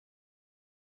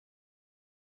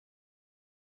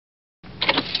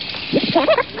Hey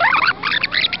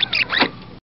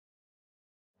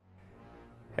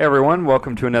everyone,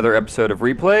 welcome to another episode of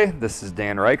Replay. This is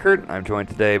Dan Ryckert. I'm joined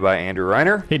today by Andrew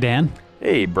Reiner. Hey Dan.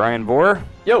 Hey, Brian Vore.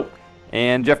 Yo.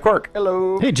 And Jeff Cork.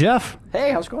 Hello. Hey Jeff.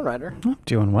 Hey, how's it going, Ryder? I'm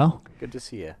doing well. Good to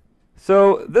see you.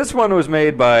 So this one was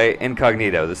made by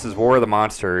Incognito. This is War of the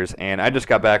Monsters, and I just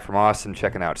got back from Austin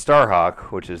checking out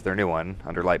Starhawk, which is their new one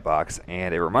under Lightbox,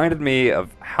 and it reminded me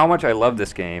of how much I love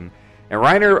this game. And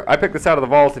Reiner, I picked this out of the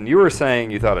vault, and you were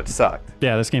saying you thought it sucked.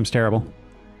 Yeah, this game's terrible.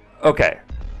 Okay,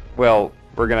 well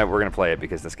we're gonna play it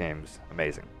because this game's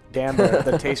amazing. Dan,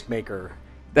 the tastemaker.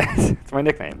 That's my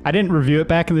nickname. I didn't review it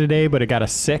back in the day, but it got a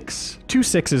 6. 2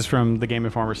 6s from the Game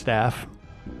Informer staff.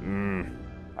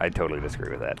 I totally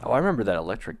disagree with that. Oh, I remember that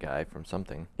electric guy from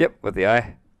something. Yep, with the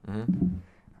eye. Mm-hmm.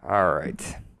 All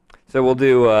right. So we'll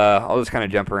do, I'll just kind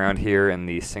of jump around here in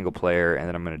the single player, and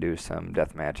then I'm going to do some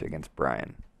deathmatch against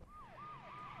Brian.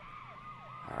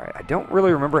 All right. I don't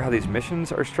really remember how these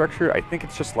missions are structured. I think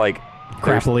it's just like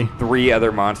there's Crappily. 3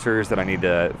 other monsters that I need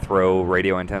to throw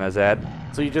radio antennas at.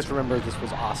 So you just remember this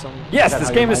was awesome? Yes, that this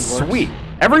how game your is mind works? sweet.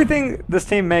 Everything this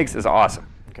team makes is awesome.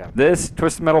 Okay. This,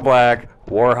 Twisted Metal Black,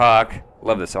 Warhawk,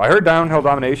 love this. So I heard Downhill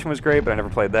Domination was great, but I never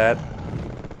played that.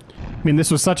 I mean, this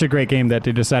was such a great game that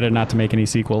they decided not to make any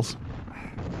sequels.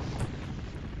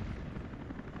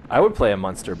 I would play a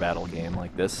monster battle game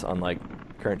like this on like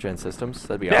current gen systems.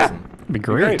 That'd be awesome. It'd be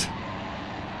great.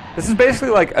 This is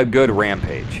basically like a good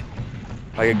Rampage.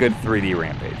 Like a good 3D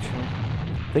Rampage.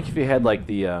 I think if you had like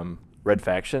the Red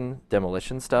Faction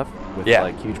demolition stuff with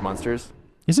like huge monsters.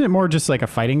 Isn't it more just like a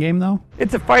fighting game, though?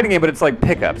 It's a fighting game, but it's like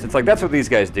pickups. It's like that's what these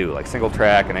guys do. Like Single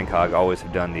Track and Incog always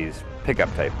have done these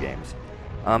pickup type games.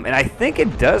 And I think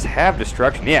it does have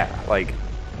destruction. Yeah, like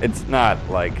it's not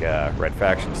like Red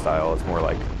Faction style. It's more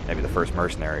like maybe the first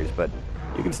Mercenaries, but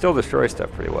you can still destroy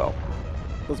stuff pretty well.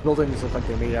 Those buildings look like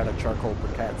they're made out of charcoal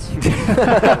briquettes.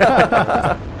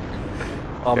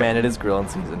 Oh man, it is grilling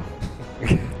season.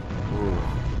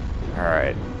 All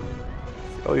right.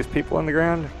 See all these people on the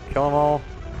ground? Kill them all.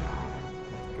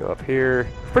 Go up here.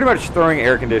 Pretty much throwing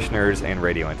air conditioners and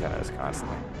radio antennas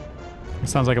constantly. It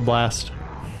sounds like a blast.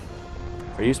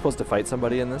 Are you supposed to fight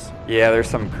somebody in this? Yeah, there's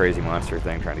some crazy monster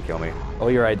thing trying to kill me. Oh,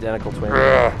 your identical twin.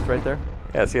 Ugh. It's right there.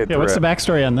 Yeah, see it. Yeah, what's the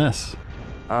backstory on this?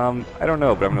 I don't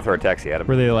know, but I'm gonna throw a taxi at him.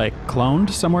 Were they like cloned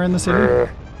somewhere in the city?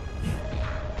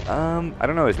 I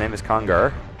don't know. His name is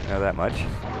Kongar. I know that much.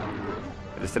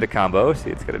 I just did a combo. See,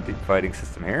 it's got a deep fighting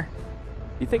system here.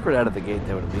 You think right out of the gate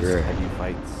they would at least have you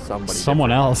fight somebody?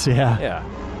 Someone else, yeah.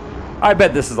 Yeah. I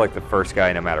bet this is like the first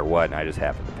guy no matter what, and I just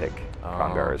happen to pick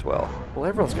Kongar as well. Well,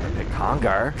 everyone's gonna pick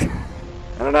Kongar.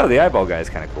 I don't know. The eyeball guy is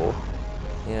kind of cool.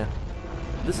 Yeah.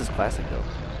 This is classic though.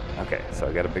 Okay, so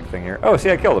I got a big thing here. Oh,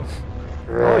 see, I killed him.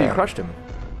 Oh, you crushed him.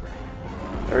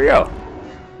 There we go.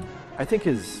 I think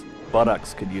his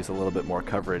buttocks could use a little bit more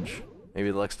coverage. Maybe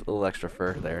a little extra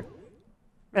fur there.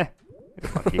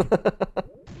 It's monkey.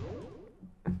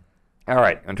 All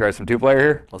right, gonna try some 2-player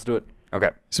here? Let's do it.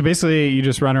 Okay. So basically, you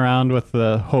just run around with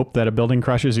the hope that a building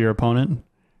crushes your opponent?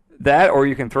 That, or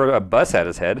you can throw a bus at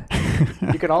his head.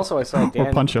 You can also, I saw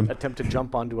Dan punch him. attempt to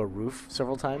jump onto a roof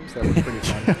several times. That was pretty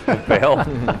fun. Fail.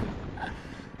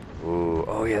 Ooh,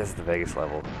 oh yeah, this is the Vegas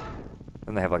level.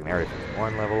 Then they have like an Area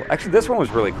 51 level. Actually, this one was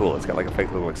really cool. It's got like a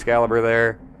fake little Excalibur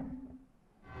there.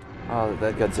 Oh,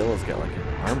 that Godzilla's got like an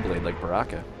arm blade like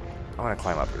Baraka. I want to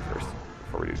climb up here first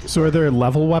before we do. So are there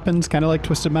level weapons, kind of like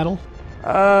Twisted Metal?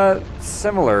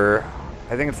 Similar.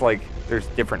 I think it's like there's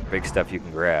different big stuff you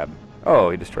can grab. Oh,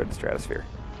 he destroyed the stratosphere.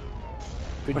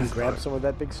 Could you grab some of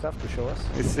that big stuff to show us?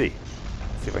 Let's see.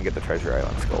 See if I can get the Treasure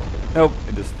Island skull. Nope,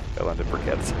 it just fell into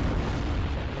briquettes.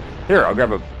 Here, I'll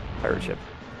grab a pirate ship.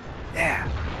 Yeah.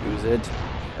 Use it.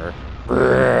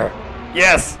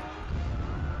 Yes!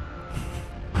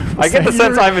 I get the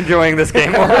sense I'm enjoying this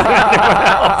game more than anyone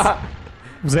else.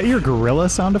 Was that your gorilla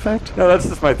sound effect? No, that's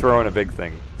just my throwing a big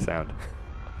thing sound.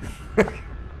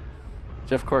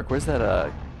 Jeff Cork, where's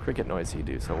that cricket noise you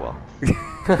do so well?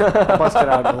 I'll bust it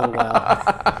out in a little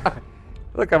while.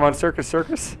 Look, I'm on Circus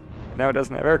Circus. Now it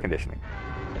doesn't have air conditioning.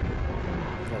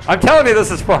 I'm telling you,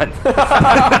 this is fun.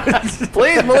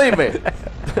 Please believe me.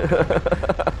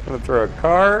 I'm gonna throw a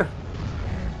car.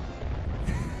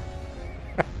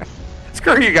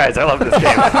 Screw you guys, I love this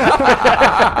game.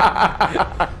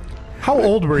 How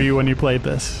old were you when you played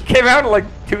this? Came out in like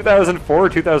 2004 or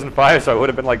 2005, so I would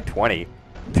have been like 20.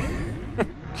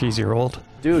 Jeez, you're old.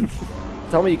 Dude,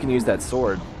 tell me you can use that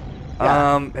sword.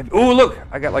 Ooh, look,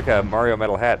 I got like a Mario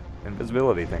metal hat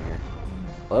invisibility thing here.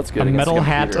 Well, that's good. A against the metal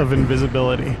hat computer. of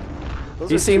invisibility.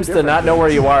 He seems to not know where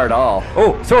you are at all.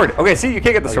 Oh, sword. Okay, see, you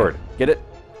can't get the sword. Get it?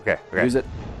 Okay, okay. Use it.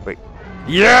 Wait.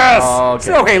 Yes! Oh,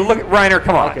 okay. Okay, look, Reiner,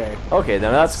 come on. Okay. Okay,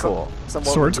 then that's cool.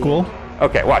 Somewhat Sword's redeemed. cool.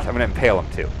 Okay, watch. I'm going to impale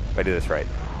him, too, if I do this right.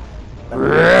 That's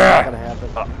not gonna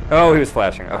happen. Oh, he was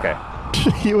flashing. Okay.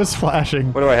 He was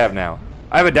flashing. What do I have now?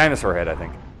 I have a dinosaur head, I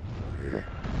think.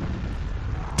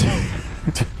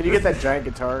 Can you get that giant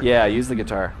guitar? Yeah, use the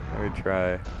guitar. Let me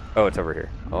try. Oh, it's over here.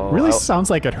 Oh, Really sounds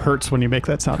like it hurts when you make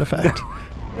that sound effect.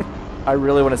 I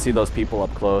really want to see those people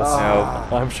up close. Oh.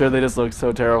 No. I'm sure they just look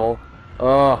so terrible.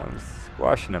 Oh. I'm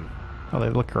squashing him. Oh, they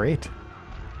look great.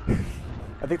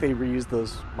 I think they reused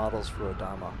those models for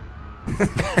Odama.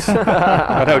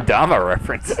 An Odama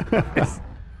reference.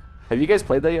 Have you guys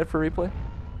played that yet for replay?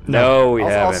 No, we I'll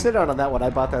haven't. sit down on that one. I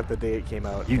bought that the day it came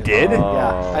out. You And- did? Yeah.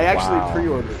 I actually wow.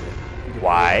 pre-ordered it.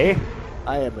 Why?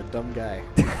 I am a dumb guy.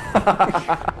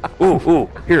 Ooh,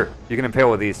 here. You can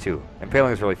impale with these two.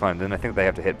 Impaling is really fun. Then I think they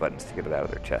have to hit buttons to get it out of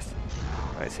their chest.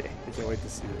 Let me see. I can't wait to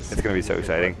see this. It's going to be so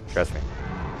exciting. Trust me.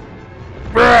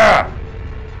 Brah!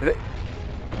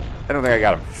 I don't think I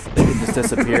got him. It just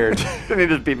disappeared. Then he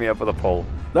just beat me up with a pole.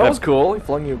 That was cool. He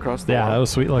flung you across the Yeah, wall. that was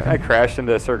sweet I looking. crashed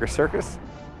into Circus.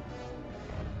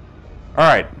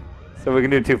 Alright. So we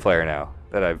can do 2-player now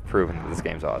that I've proven that this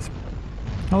game's awesome.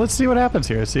 Well, let's see what happens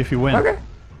here. Let's see if you win. Okay.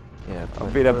 Yeah, I'll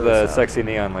beat up the sexy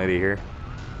neon lady here.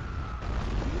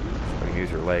 So we can use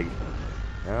her leg.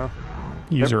 No?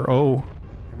 User O.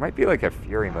 There might be like a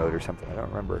fury mode or something. I don't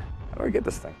remember. How do I get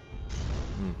this thing?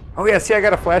 Oh yeah, see I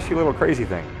got a flashy little crazy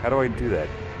thing. How do I do that?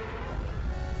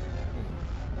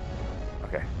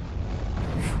 Okay.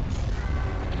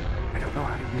 I don't know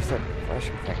how to use that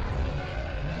flashing thing.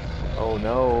 Oh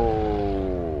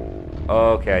no.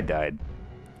 Okay, I died.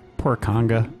 Poor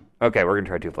Conga. Okay, we're gonna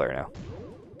try 2-player now.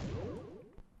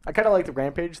 I kind of like the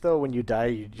Rampage, though. When you die,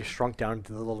 you just shrunk down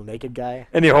into the little naked guy.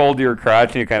 And you hold your crotch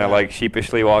and you kind of like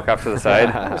sheepishly walk off to the side.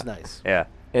 That was nice. Yeah.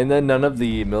 And then none of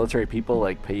the military people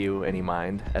like pay you any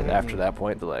mind. And after that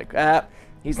point, they're like,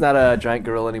 he's not a giant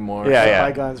gorilla anymore. Yeah, yeah.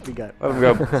 Bygones be got. Let him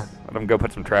go. Let him go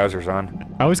put some trousers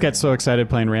on. I always get so excited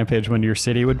playing Rampage when your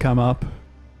city would come up.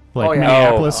 Like Oh, yeah.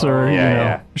 Minneapolis Oh, or yeah, you know,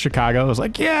 yeah. Chicago. I was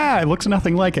like, yeah, it looks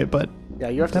nothing like it, but Yeah,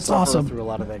 you have to That's suffer awesome. through a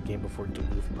lot of that game before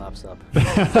Duluth pops up.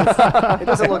 It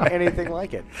doesn't look anything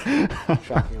like it,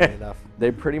 shockingly enough.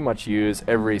 They pretty much use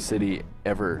every city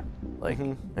ever. Like,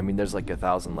 Mhm. I mean, there's like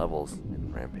 1,000 levels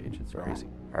in Rampage. It's crazy.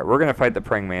 All right, we're gonna fight the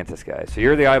praying mantis guy. So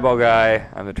you're the eyeball guy.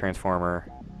 I'm the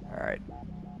transformer. All right.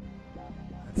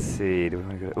 Let's see. Do we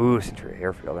want to go? Ooh, Century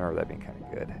Airfield. I remember that being kind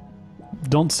of good.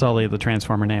 don't sully the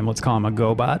Transformer name. Let's call him a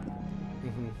GoBot.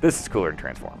 This is cooler than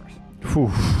Transformers.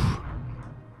 Whew.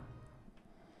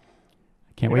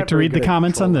 Can't You're wait not to very read the good at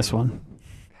comments on this trolling. one.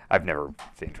 I've never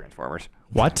seen Transformers,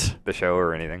 What? the show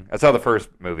or anything. I saw the first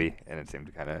movie and it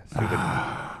seemed kind of stupid.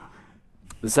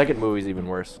 The second movie's even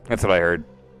worse. That's what I heard.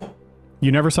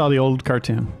 You never saw the old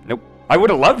cartoon. Nope. I would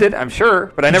have loved it, I'm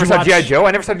sure, but I Did never you saw watch- G.I. Joe.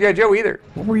 I never saw G.I. Joe either.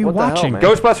 What were you What the hell, watching? man?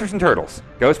 Ghostbusters and Turtles.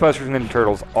 Ghostbusters and Ninja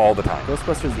Turtles all the time.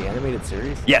 Ghostbusters, the animated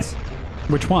series? Yes.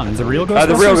 Which one? The real Ghostbusters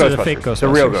The real or Ghostbusters. the fake Ghostbusters? The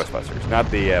real Ghostbusters, not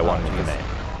the one with the jeez. name.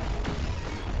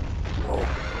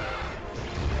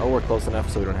 Oh, we're close enough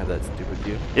so we don't have that stupid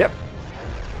view. Yep.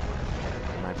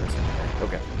 My person.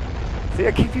 Okay. See,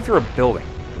 I kicked you through a building.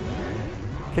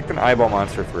 Kicked an eyeball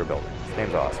monster through a building. This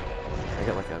game's awesome. I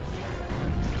got like a...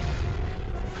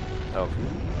 Oh.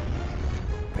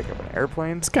 Pick up an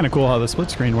airplane. It's kind of cool how the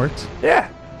split screen works. Yeah.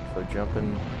 So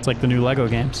jumping... It's like the new Lego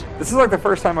games. This is like the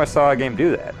first time I saw a game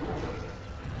do that.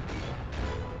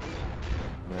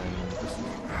 and then this is-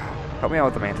 Help me out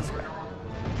with the mantis guy.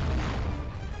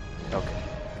 Okay.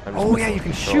 I'm just Oh missing yeah, you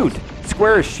can controls. shoot.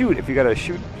 Square is shoot if you got a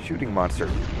shooting monster.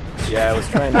 Yeah, I was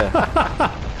trying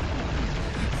to...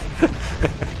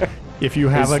 If you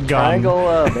have Is a gun. triangle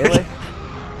melee?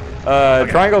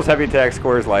 Triangle's heavy attack,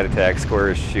 square is light attack, square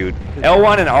is shoot.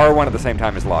 L1 and R1 at the same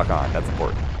time is lock on. That's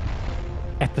important.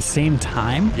 At the same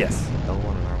time? Yes. L1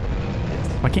 and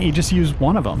R1. Why can't you just use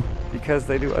one of them? Because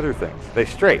they do other things. They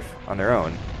strafe on their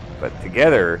own, but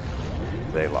together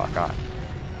they lock on.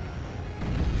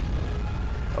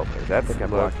 Okay, that's I think I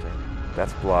look. blocked it.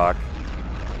 That's block.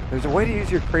 There's a way to use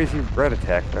your crazy red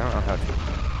attack, but I don't know how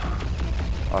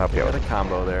to. I'll help you out Got a with it.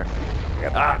 combo there. I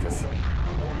got this.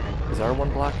 Is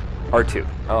R1 block? R2.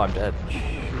 Oh, I'm dead. Shoot.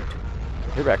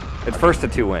 You're back. It's first to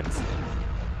 2 wins.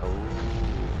 Oh.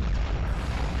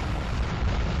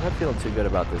 I'm not feeling too good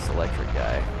about this electric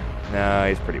guy. No,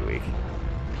 he's pretty weak.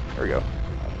 There we go.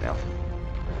 Now.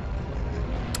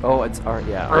 Oh, it's R...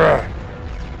 Yeah. Ugh.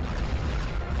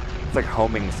 It's like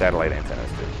homing satellite antennas,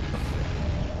 too.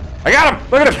 I got him!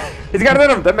 Look at him! He's got it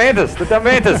in him! The mantis! The dumb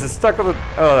mantis is stuck with the...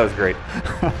 Oh, that was great.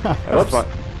 That was fun.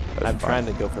 That was I'm fun. trying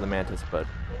to go for the mantis, but...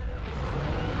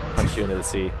 Punch you into the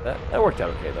sea. That worked out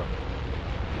okay, though.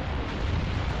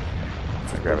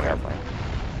 Just grab an airplane.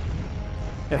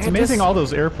 Yeah, it's amazing all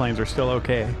those airplanes are still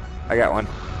okay. I got one.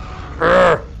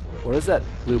 Urgh. What does that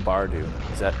blue bar do?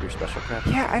 Is that your special crap?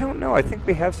 Yeah, I don't know. I think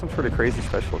we have some sort of crazy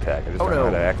special attack. I just Oh, don't know how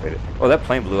no. to activate it. Oh, that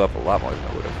plane blew up a lot more than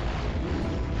I would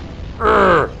have.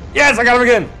 Urgh. Yes, I got him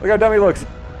again. Look how dumb he looks.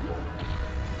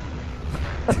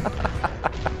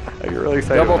 I get really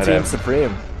excited. Double when that team happens.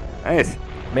 supreme. Nice.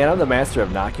 Man, I'm the master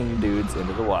of knocking dudes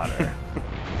into the water.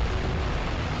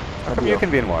 How come you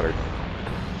can be in water?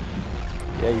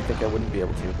 Yeah, you think I wouldn't be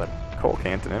able to, but Cole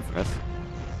can't and Infamous.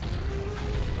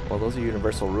 well, those are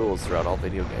universal rules throughout all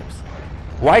video games.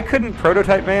 Why couldn't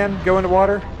Prototype Man go into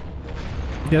water?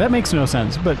 Yeah, that makes no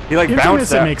sense. But He, like, Infamous,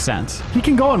 bounced it out. makes sense. He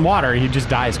can go in water. He just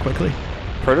dies quickly.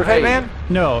 Prototype Hey. Man?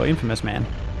 No, Infamous Man.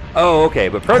 Oh, okay.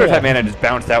 But Prototype Cole. Man had just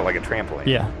bounced out like a trampoline.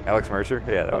 Yeah. Alex Mercer?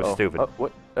 Yeah, that was Uh-oh. stupid. Oh,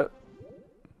 what?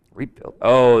 Rebuild.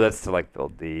 Oh, that's to like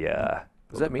build the Does build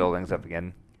that the mean- buildings up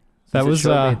again. That Since it was showed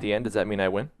me at the end. Does that mean I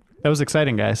win? that was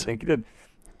exciting, guys. I think you did.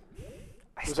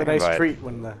 I It was a stand nice by it. treat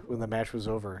when the match was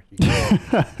over.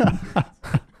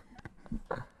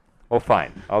 Well,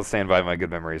 fine. I'll stand by my good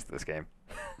memories of this game.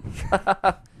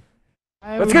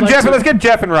 I Let's would get like Jeff. to- Let's get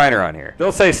Jeff and Reiner on here.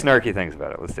 They'll say snarky things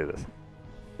about it. Let's do this.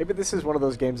 Maybe this is one of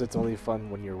those games that's only fun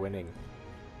when you're winning.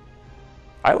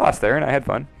 I lost there and I had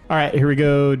fun. All right, here we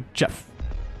go, Jeff.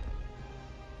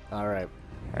 All right.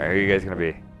 All right, who are you guys gonna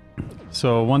be?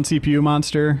 So one CPU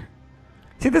monster.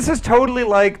 See, this is totally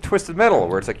like Twisted Metal,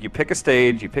 where it's like you pick a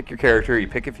stage, you pick your character, you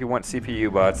pick if you want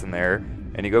CPU bots in there,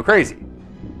 and you go crazy.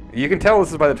 You can tell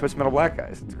this is by the Twisted Metal Black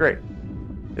guys. It's great.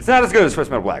 It's not as good as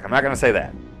Twisted Metal Black. I'm not going to say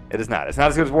that. It is not. It's not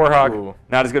as good as Warhawk, Ooh.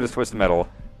 not as good as Twisted Metal,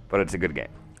 but it's a good game.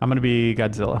 I'm gonna be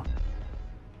Godzilla.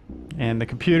 And the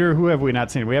computer. Who have we not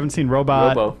seen? We haven't seen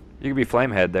Robot. Robo. You could be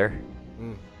Flamehead there.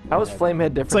 How is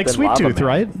Flamehead different It's like than Sweet Lava Tooth, Man?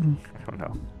 right? I don't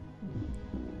know.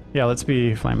 Yeah, let's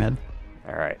be Flamehead.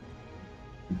 All right.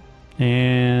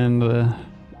 And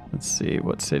let's see,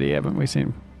 what city haven't we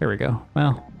seen? There we go.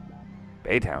 Well,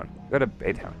 Baytown. Go to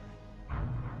Baytown.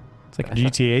 it's like a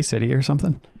GTA city or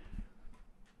something.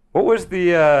 What was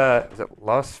the, was it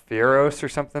Los Fierros or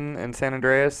something in San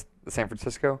Andreas? San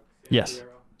Francisco? Yes,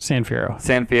 San Fierro.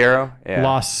 San Fierro? Yeah.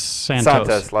 Los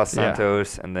Santos. Los Yeah.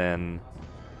 Santos, and then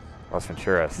Los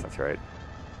Venturas. That's right.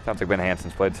 Sounds like Ben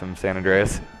Hansen's played some San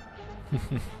Andreas.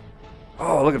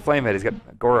 Oh, look at Flamehead. He's got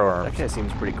Goro That arms. guy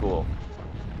seems pretty cool.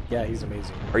 Yeah, he's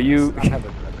amazing. Are you... I'm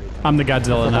having a great time. I'm the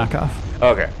Godzilla knockoff.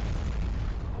 Okay.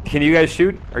 Can you guys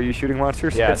shoot? Are you shooting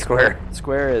monsters? Yeah, Hit square.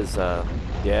 Square is,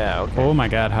 yeah, okay. Oh my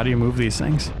god, how do you move these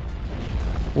things?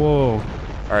 Whoa.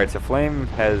 All right, so Flame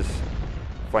has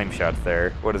flame shots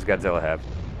there. What does Godzilla have?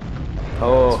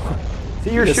 Oh,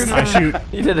 See, you're Yes, shooting... I shoot.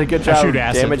 you did a good I job shoot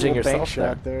acid. damaging Little bank yourself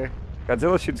there. shot there.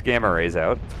 Godzilla shoots gamma rays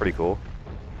out. It's pretty cool.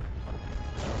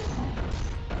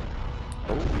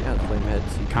 Oh, yeah, Flamehead.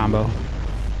 CPU. Combo.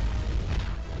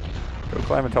 Go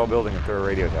climb a tall building and throw a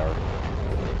radio tower.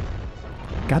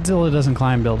 Godzilla doesn't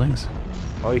climb buildings.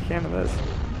 Oh, you can in this.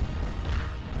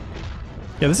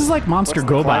 Yeah, this is like Monster What's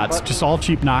the climb GoBots, button? just all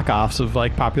cheap knockoffs of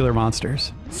like popular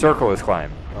monsters. Circle is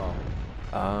climb.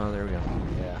 Oh, There we go.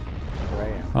 yeah. Here I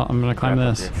am. Well, I'm gonna climb Crap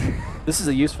up this. here. This is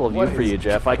a useful view What for is- you,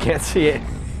 Jeff. I can't see it.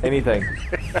 Anything.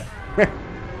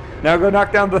 Now go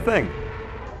knock down the thing.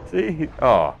 See?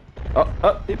 Oh.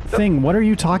 Thing, what are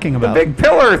you talking The about? big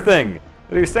pillar thing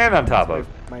that he was standing on top of.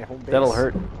 My home base. That'll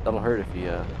hurt. That'll hurt if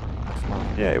you, small.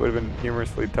 Yeah, it would have been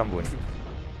humorously tumbling.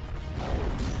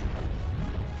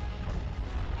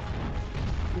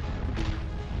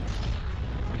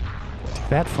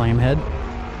 That flamehead.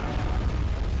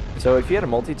 So if you had a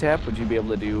multi-tap, would you be able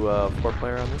to do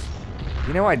 4-player on this?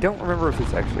 You know, I don't remember if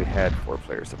this actually had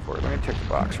 4-player support. Let me check the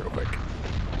box real quick.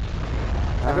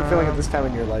 I have a feeling at this time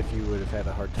in your life you would have had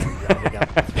a hard time rounding up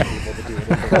three people to do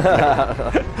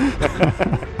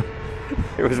anything.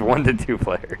 It was 1 to 2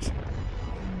 players.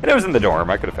 And it was in the dorm.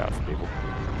 I could have found some people.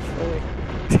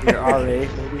 Your RA,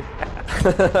 maybe?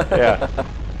 Yeah.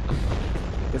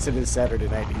 Guess it is Saturday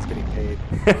night and he's getting paid.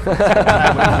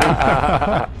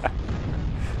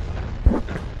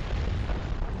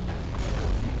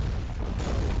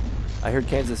 I heard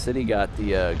Kansas City got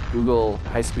the Google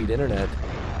high-speed internet.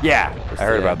 Yeah, I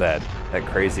heard Yeah. about that. That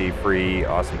crazy, free,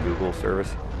 awesome Google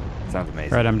service. Sounds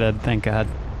amazing. Right, I'm dead. Thank God.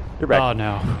 You're back. Oh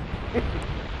no.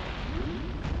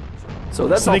 So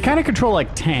that's So all they kind of control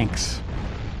like tanks.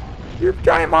 You're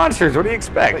giant monsters. What do you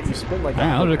expect? But you spin like I don't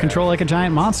know, to holograph. control like a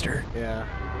giant monster. Yeah.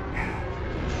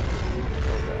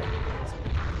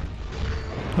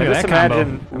 Look at Just that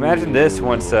combo. imagine this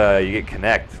once you get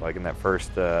Connect, like in that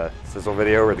first Sizzle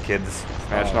video where the kids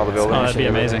smashing all the Oh, buildings. that'd be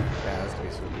amazing. Yeah, that's gonna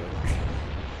be so good.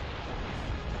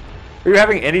 Are you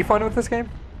having any fun with this game?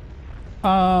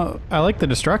 I like the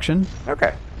destruction.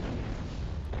 Okay.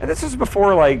 And this was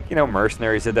before, like, you know,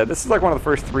 Mercenaries did that. This is like one of the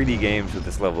first 3D games with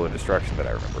this level of destruction that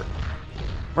I remember.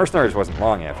 Mercenaries wasn't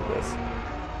long after this.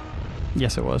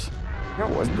 Yes, it was. No,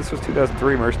 it wasn't. This was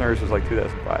 2003. Mercenaries was like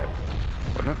 2005.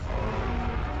 Wasn't it?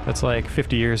 That's like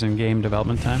 50 years in game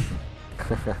development time.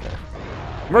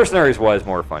 Mercenaries was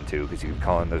more fun, too, because you could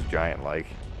call in those giant, like,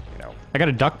 you know... I got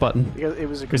a duck button. Because it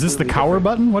was a Is this the completely cower different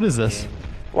button? What is this? game.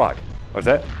 Block. What's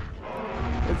that?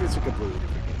 It's a completely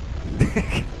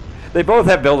different game. They both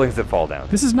have buildings that fall down.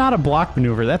 This is not a block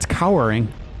maneuver. That's cowering.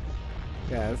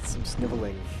 Yeah, it's some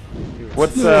sniveling.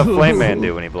 What's Flame Man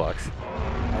do when he blocks?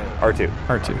 R2.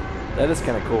 R2. That is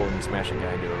kind of cool when you smash a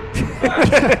guy into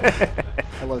it.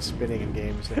 I love spinning in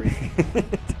games.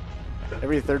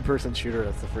 Every third-person shooter,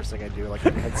 that's the first thing I do, like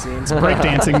in cutscenes.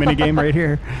 Breakdancing minigame right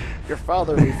here. Your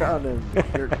father, we found him.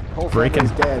 Your whole Breaking.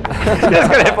 family's dead. He's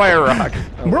got hit by a rock.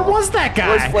 Where was that guy?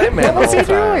 Where's Flame Man What was the he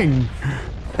whole time? doing?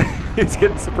 He's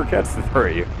getting super cats to throw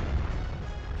at you.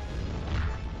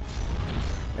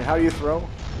 And how do you throw?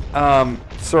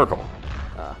 Circle.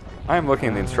 I'm looking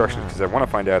at the instructions because I want to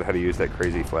find out how to use that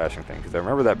crazy flashing thing because I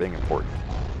remember that being important.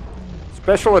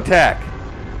 Special attack.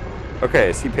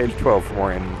 Okay, see page 12 for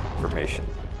more information.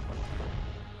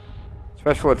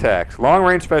 Special attacks. Long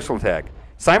range special attack.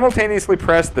 Simultaneously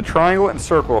press the triangle and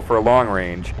circle for a long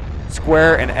range,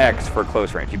 square and X for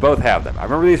close range. You both have them. I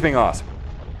remember these being awesome.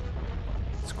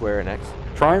 Square and X.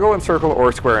 Triangle and circle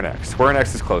or square and X. Square and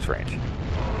X is close range.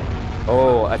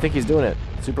 Oh, I think he's doing it.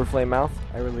 Super flame mouth.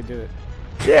 I really did it.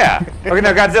 Yeah. Okay,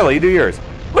 now Godzilla, you do yours.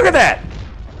 Look at that.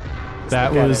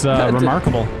 That look at was it.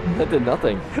 remarkable. That did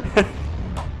nothing.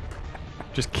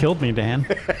 Just killed me, Dan.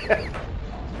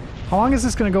 How long is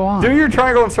this going to go on? Do your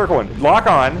triangle and circle one. Lock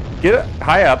on, get it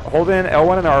high up, hold in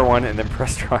L1 and R1, and then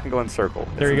press triangle and circle.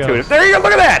 There you It's go. intuitive. There you go.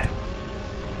 Look at that.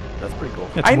 That's pretty cool.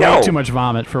 It's I way know. too much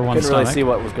vomit for one Couldn't really stomach. see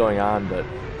what was going on, but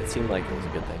it seemed like it was a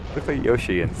good thing. Looks like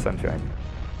Yoshi in Sunshine.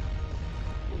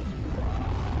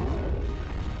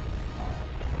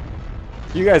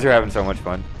 You guys are having so much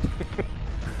fun.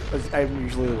 I'm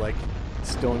usually like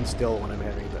stone still when I'm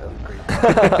having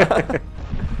the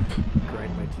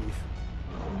grind my teeth.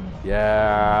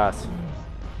 Yes.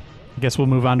 I guess we'll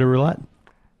move on to roulette.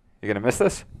 You gonna miss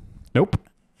this? Nope.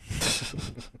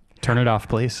 Turn it off,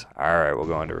 please. All right, we'll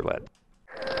go on to roulette.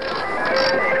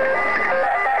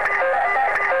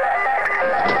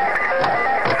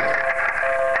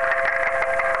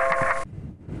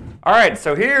 All right,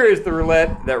 so here is the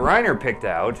roulette that Reiner picked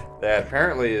out that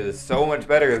apparently is so much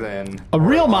better than A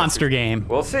real monster game.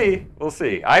 We'll see. We'll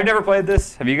see. I've never played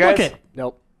this. Have you guys? Look it.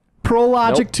 Nope. Pro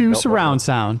Logic Nope, 2 nope, surround nope.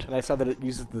 sound. And I saw that it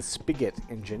uses the Spigot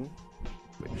engine.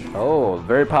 Oh,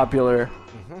 very popular.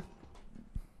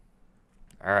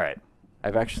 All right.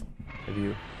 I've actually. Have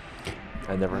you?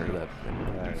 I never heard of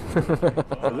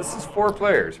that. So this is 4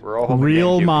 players. We're all holding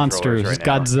Real GameCube monsters. controllers right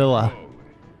now. Godzilla.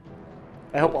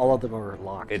 I hope all of them are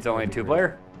locked. It's only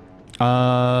 2-player.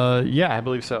 Yeah, I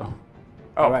believe so.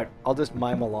 Oh, All right, I'll just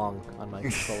mime along on my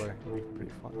controller. It'll be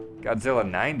pretty fun. Godzilla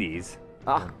 90s,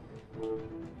 Ah,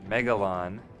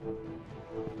 Megalon,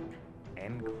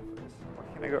 and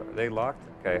what can I go? Are they locked?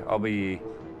 Okay, I'm gonna be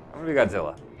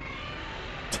Godzilla.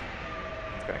 That's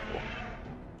kind of cool.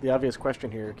 the obvious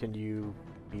question here: can you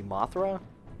be Mothra?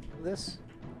 This?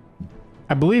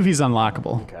 I believe he's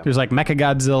unlockable. Okay. There's like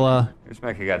Mechagodzilla. There's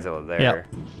Mechagodzilla there.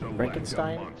 Yep.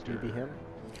 Frankenstein? Can you be him?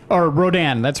 Or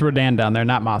Rodan. That's Rodan down there,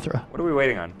 not Mothra. What are we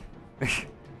waiting on?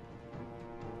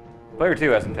 Player 2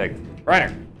 hasn't picked.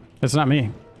 Reiner. That's not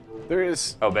me. There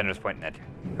is Oh, Ben was pointing at you.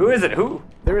 Who is it? Who?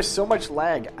 there is so much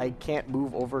lag. I can't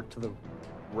move over to the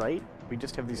right. We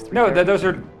just have these 3. No, characters. those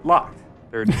are locked.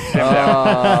 They're jammed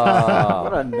out.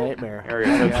 What a nightmare. There we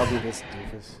go. Okay, I'll do this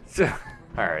doofus. So,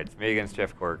 all right, it's me against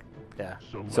Jeff Cork. Yeah.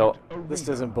 So, This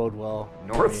doesn't bode well.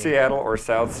 for North me. Seattle or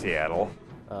South Seattle,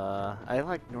 I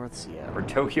like North Seattle. or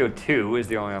Tokyo 2 is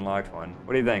the only unlocked one.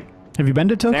 What do you think? Have you been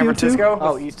to Tokyo San Francisco?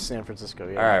 Oh, East San Francisco.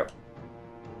 Yeah. All right. too?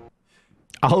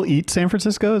 I'll eat San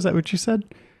Francisco? Is that what you said?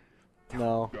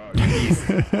 No.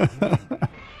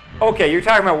 Okay, you're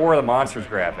talking about War of the Monsters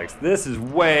graphics. This is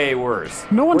way worse.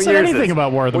 No one What said year is anything this?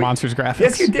 about War of the Wait, Monsters graphics.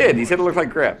 Yes, you did. You said it looked like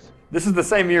crap. This is the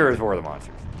same year as War of the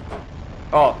Monsters.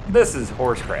 Oh, this is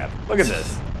horse crap. Look at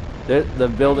this. the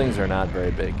buildings are not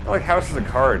very big. They're like houses of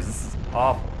cards. This is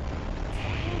awful.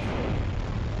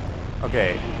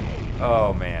 Okay.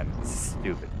 Oh, man. This is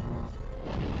stupid.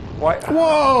 Why?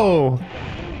 Whoa!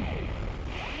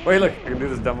 Wait, look. I can do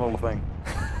this dumb little thing.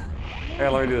 Hang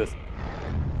on, let me do this.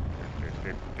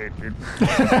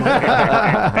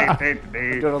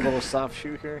 Doing a little soft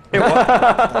shoe here. It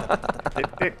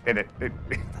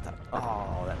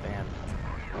Oh, that band.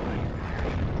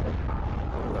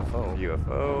 UFO.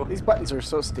 UFO. These buttons are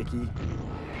so sticky.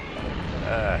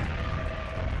 Yeah.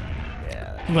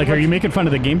 Like, are you making fun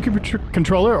of the GameCube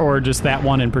controller or just that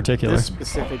one in particular? This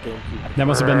specific GameCube. That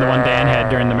must have been the one Dan had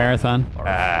during the marathon.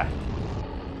 Why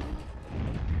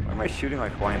am I shooting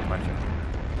like Hawaiian punching?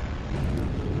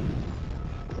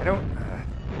 I don't.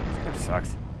 This game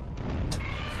sucks.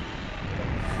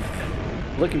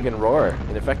 Look, you can roar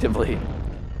ineffectively.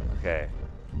 Okay.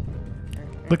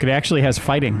 Look, it actually has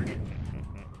fighting.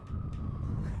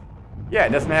 Yeah,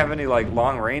 it doesn't have any like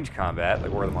long range combat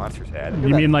like where the monsters had. You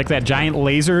mean like that giant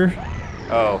laser?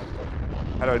 Oh.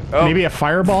 How do I, oh. Maybe a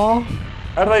fireball?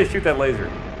 How do I shoot that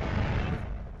laser?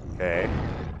 Okay.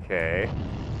 Okay.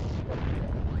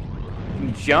 Can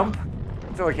you jump?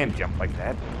 I feel like I can't jump like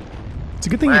that. It's a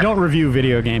good thing you don't review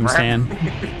video games, Dan.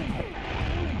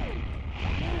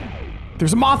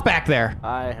 There's a moth back there.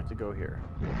 I have to go here.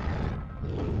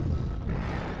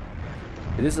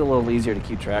 It is a little easier to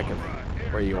keep track of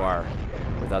where you are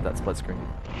without that split screen.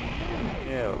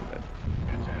 Yeah, a little bit.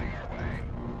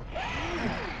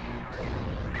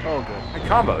 Oh, good. I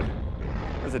comboed.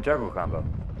 It was a juggle combo.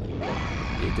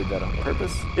 You did that on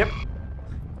purpose? Yep.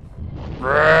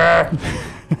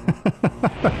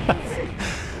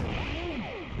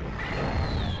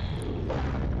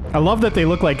 I love that they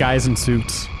look like guys in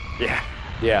suits. Yeah.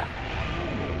 Yeah.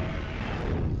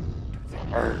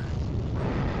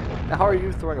 Now, how are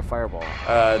you throwing a fireball?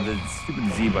 The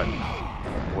stupid Z button.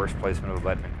 Worst placement of a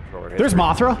button in controller history. There's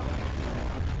Mothra.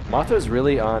 Mothra's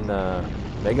really on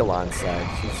Megalon's side.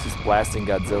 She's just blasting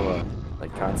Godzilla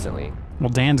like constantly. Well,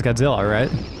 Dan's Godzilla, right?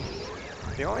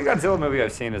 The only Godzilla movie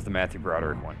I've seen is the Matthew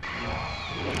Broderick one.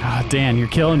 Ah, Dan, you're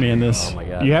killing me in this. Oh my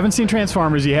God. You haven't seen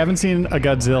Transformers. You haven't seen a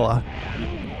Godzilla.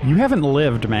 You haven't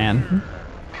lived, man.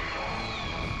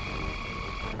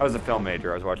 I was a film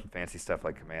major. I was watching fancy stuff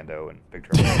like Commando and Big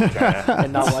Trouble in Little China.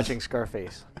 And not watching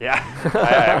Scarface. Yeah, I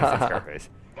haven't seen Scarface.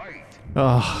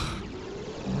 Oh,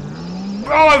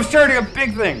 Oh, I'm starting a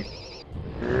big thing!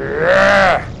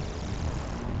 I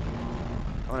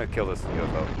want to kill this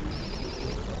UFO.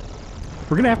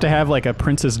 we're gonna have to have like a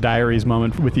Princess Diaries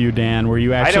moment with you, Dan, where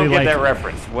you I actually don't get like that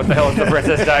reference. What the hell is the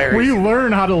Princess Diaries? where you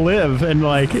learn how to live and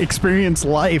like experience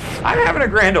life. I'm having a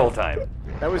grand old time.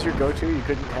 That was your go-to? You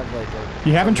couldn't have like a...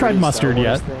 You haven't tried Star mustard Wars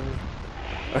yet. Thing?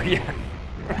 Oh, yeah.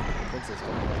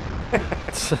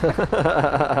 Princess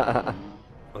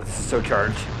Oh, this is so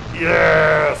charged.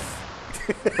 Yes!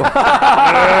 Yes!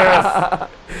 I'm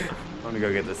gonna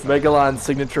go get this. Megalon's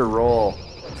signature roll.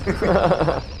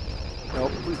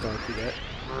 Nope, please don't do that.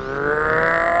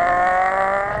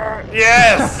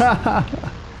 Yes!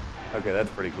 Okay, that's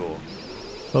pretty cool.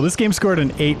 Well, this game scored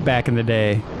an 8 back in the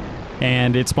day,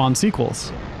 and it spawned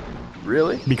sequels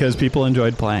Really? because people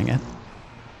enjoyed playing it.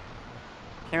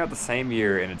 Came out the same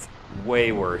year, and it's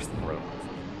way worse than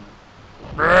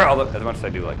Roulette. Although, as much as I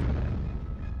do like it.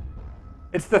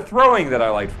 It's the throwing that I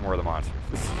liked from War of the Monsters.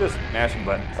 This is just mashing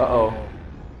buttons. Uh-oh.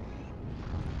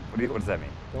 What does that mean?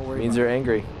 Don't worry Means about you're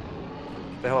angry.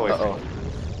 Get the hell away Uh-oh. from me.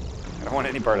 I don't want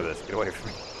any part of this. Get away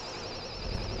from me.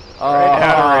 Oh, Right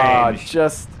out of range.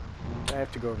 just... it. I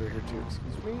have to go over here too.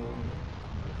 Excuse me.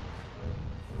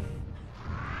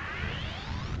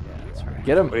 Yeah, that's right.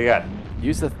 Get him. What do you got?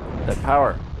 Use that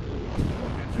power.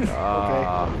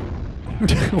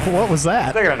 What was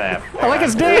that? Taking a nap. I like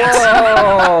his dance.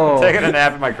 Oh! Taking a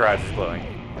nap and my crotch is glowing.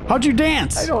 How'd you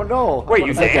dance? I don't know. Wait,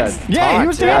 you That danced? guy Yeah, he talked,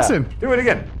 was dancing. Do it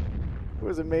again. It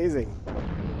was amazing.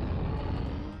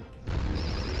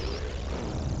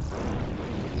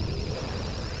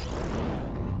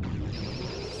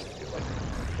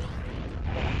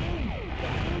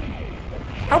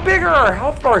 How big are our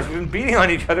health bars? We've been beating on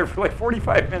each other for like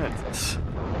 45 minutes.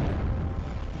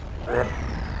 I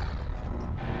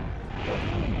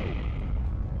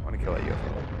want to kill that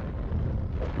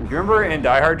UFO. You remember in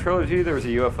Die Hard trilogy there was a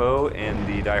UFO in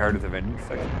the Die Hard with a Vengeance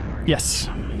section? Yes.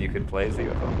 And you could play as the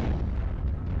UFO.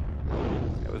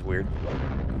 It was weird.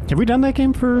 Have we done that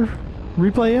game for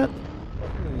replay yet?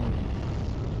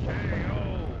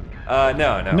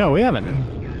 No. No, we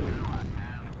haven't.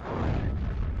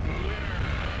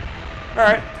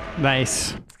 Alright,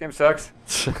 Nice. this game sucks.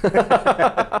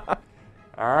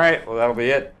 Alright, well that'll be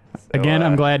it. So, Again,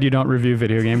 I'm glad you don't review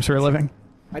video games for a living.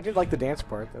 I did like the dance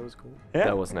part. That was cool. Yeah.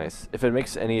 That was nice. If it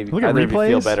makes any of Look at either of you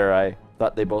feel replays. better, I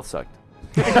thought they both sucked.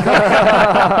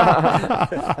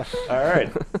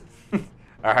 Alright.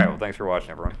 Alright, well thanks for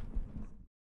watching everyone.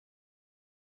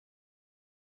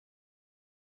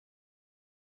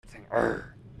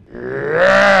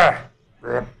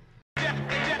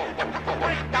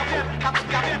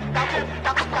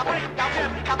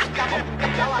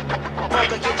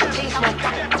 Get your teeth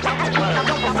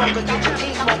smoke. trouble, get your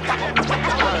teeth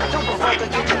more.